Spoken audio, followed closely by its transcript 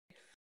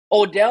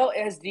Odell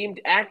is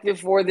deemed active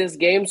for this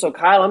game. So,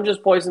 Kyle, I'm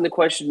just posing the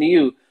question to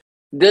you.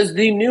 Does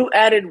the new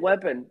added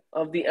weapon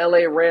of the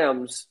LA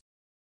Rams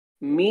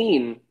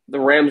mean the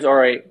Rams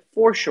are a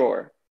for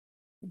sure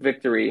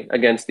victory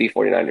against the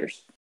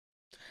 49ers?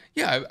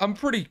 Yeah, I'm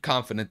pretty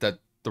confident that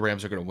the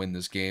Rams are going to win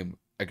this game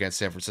against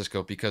San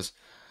Francisco because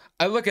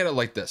I look at it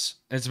like this,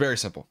 and it's very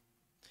simple.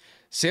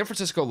 San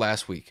Francisco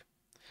last week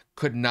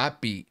could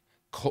not beat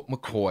Colt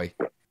McCoy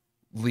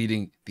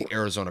leading the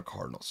Arizona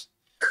Cardinals.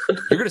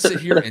 You're going to sit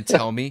here and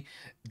tell me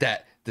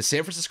that the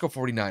San Francisco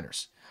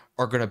 49ers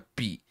are going to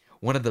beat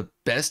one of the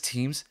best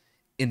teams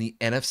in the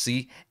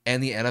NFC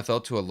and the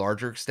NFL to a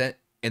larger extent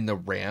in the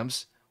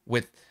Rams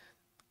with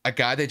a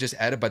guy they just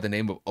added by the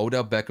name of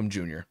Odell Beckham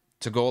Jr.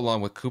 to go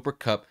along with Cooper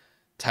Kupp,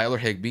 Tyler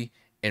Higbee,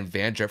 and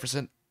Van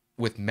Jefferson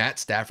with Matt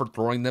Stafford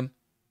throwing them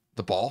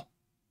the ball?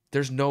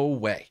 There's no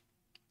way.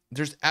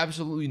 There's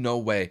absolutely no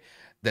way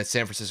that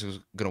San Francisco is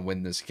going to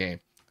win this game.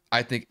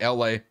 I think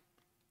LA,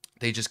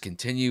 they just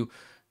continue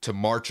to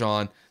march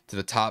on to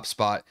the top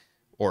spot,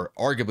 or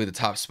arguably the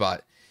top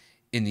spot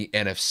in the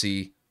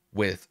NFC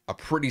with a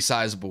pretty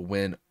sizable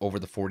win over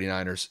the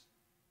 49ers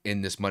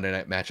in this Monday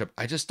night matchup.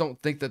 I just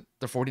don't think that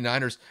the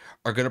 49ers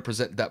are going to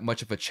present that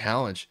much of a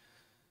challenge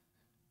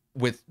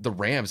with the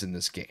Rams in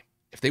this game.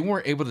 If they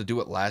weren't able to do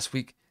it last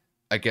week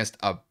against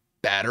a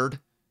battered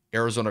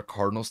Arizona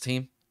Cardinals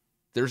team,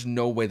 there's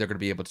no way they're going to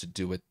be able to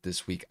do it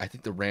this week. I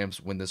think the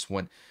Rams win this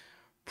one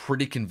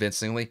pretty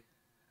convincingly.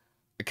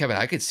 Kevin,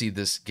 I could see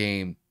this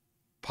game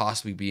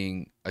possibly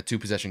being a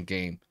two-possession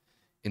game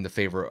in the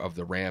favor of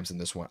the Rams in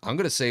this one. I'm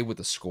going to say with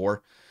the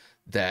score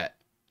that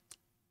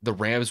the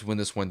Rams win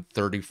this one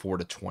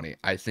 34-20.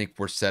 I think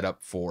we're set up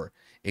for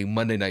a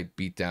Monday night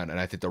beatdown, and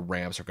I think the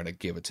Rams are going to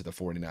give it to the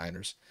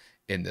 49ers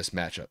in this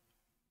matchup.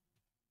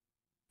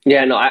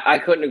 Yeah, no, I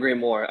couldn't agree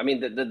more. I mean,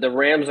 the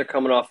Rams are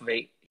coming off of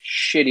a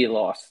shitty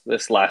loss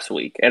this last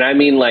week. And I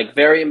mean, like,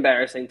 very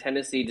embarrassing.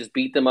 Tennessee just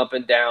beat them up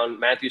and down.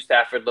 Matthew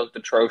Stafford looked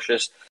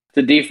atrocious.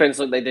 The defense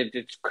looked like they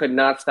just could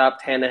not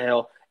stop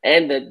Tannehill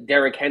and the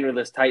Derrick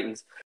Henry-less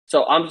Titans.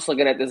 So I'm just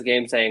looking at this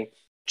game saying,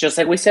 just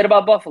like we said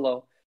about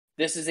Buffalo,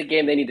 this is a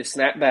game they need to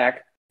snap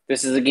back.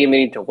 This is a game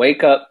they need to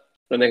wake up,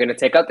 and they're going to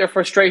take out their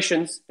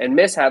frustrations and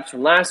mishaps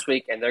from last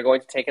week, and they're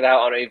going to take it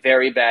out on a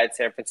very bad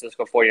San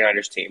Francisco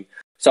 49ers team.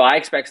 So I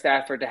expect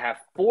Stafford to have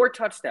 4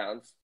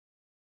 touchdowns,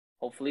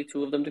 hopefully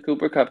 2 of them to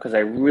Cooper Kupp, because I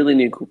really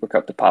need Cooper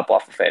Kupp to pop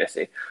off for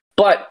fantasy.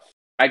 But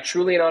I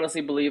truly and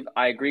honestly believe,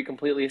 I agree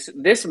completely,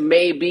 this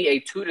may be a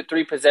 2 to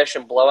 3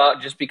 possession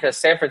blowout just because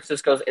San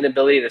Francisco's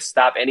inability to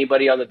stop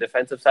anybody on the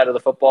defensive side of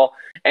the football,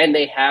 and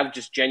they have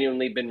just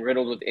genuinely been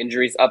riddled with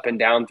injuries up and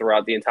down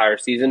throughout the entire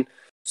season.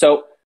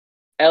 So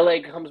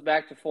LA comes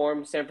back to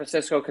form. San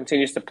Francisco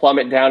continues to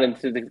plummet down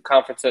into the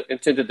conference,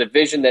 into the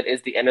division that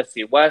is the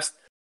NFC West.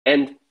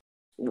 And,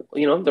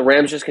 you know, the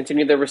Rams just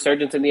continue their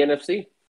resurgence in the NFC.